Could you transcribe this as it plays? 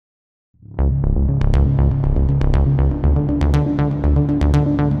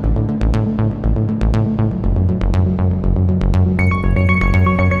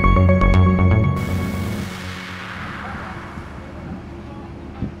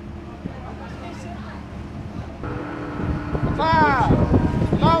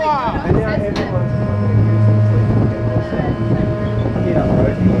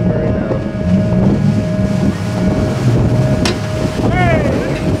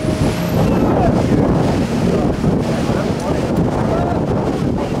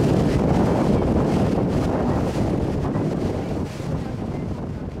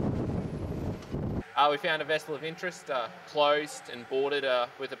found a vessel of interest, closed and boarded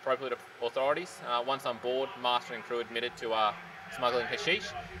with appropriate authorities. Once on board, master and crew admitted to smuggling hashish,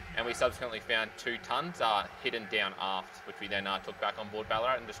 and we subsequently found 2 tonnes hidden down aft, which we then took back on board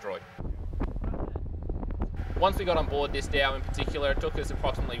Ballarat and destroyed. Once we got on board this dhow in particular, it took us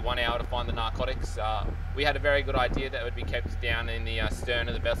approximately 1 hour to find the narcotics. We had a very good idea that it would be kept down in the stern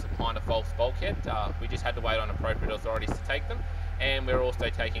of the vessel behind a false bulkhead. We just had to wait on appropriate authorities to take them, and we were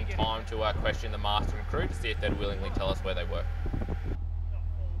also taking time to question the master and crew to see if they'd willingly tell us where they were.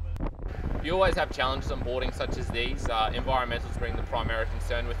 You always have challenges on boarding such as these. Environmentals bring the primary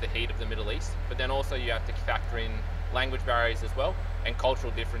concern with the heat of the Middle East, but then also you have to factor in language barriers as well, and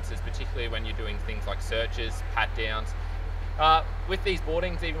cultural differences, particularly when you're doing things like searches, pat downs. With these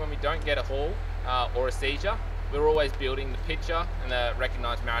boardings, even when we don't get a haul or a seizure, we're always building the picture and the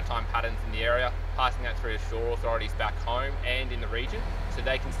recognised maritime patterns in the area, passing that through to shore authorities back home and in the region, so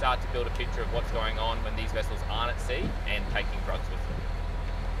they can start to build a picture of what's going on when these vessels aren't at sea and taking drugs with them.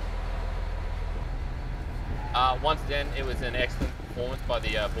 Once again, it was an excellent performance by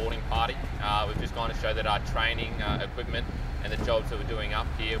the boarding party. We've just gone to show that our training, equipment and the jobs that we're doing up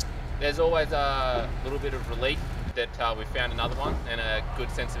here, there's always a little bit of relief that we found another one, and a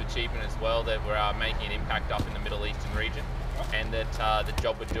good sense of achievement as well, that we're making an impact up in the Middle Eastern region, and that the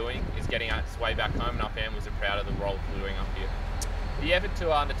job we're doing is getting its way back home, and our families are proud of the role we're doing up here. The effort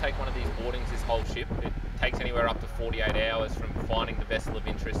to undertake one of these boardings, this whole ship, it takes anywhere up to 48 hours from finding the vessel of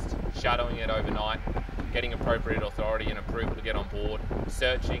interest, shadowing it overnight, getting appropriate authority and approval to get on board,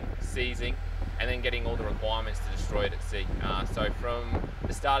 searching, seizing, and then getting all the requirements to destroy it at sea. So from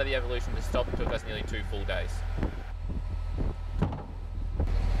the start of the evolution to stop, it took us nearly 2 full days.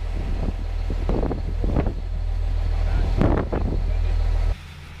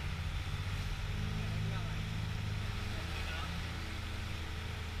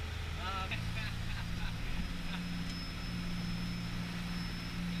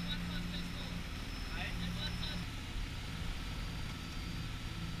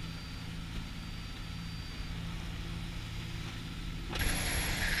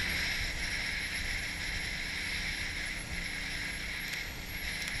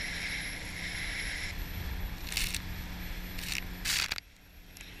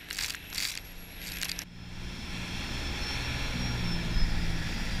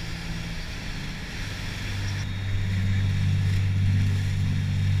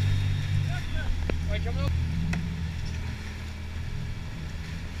 Come on.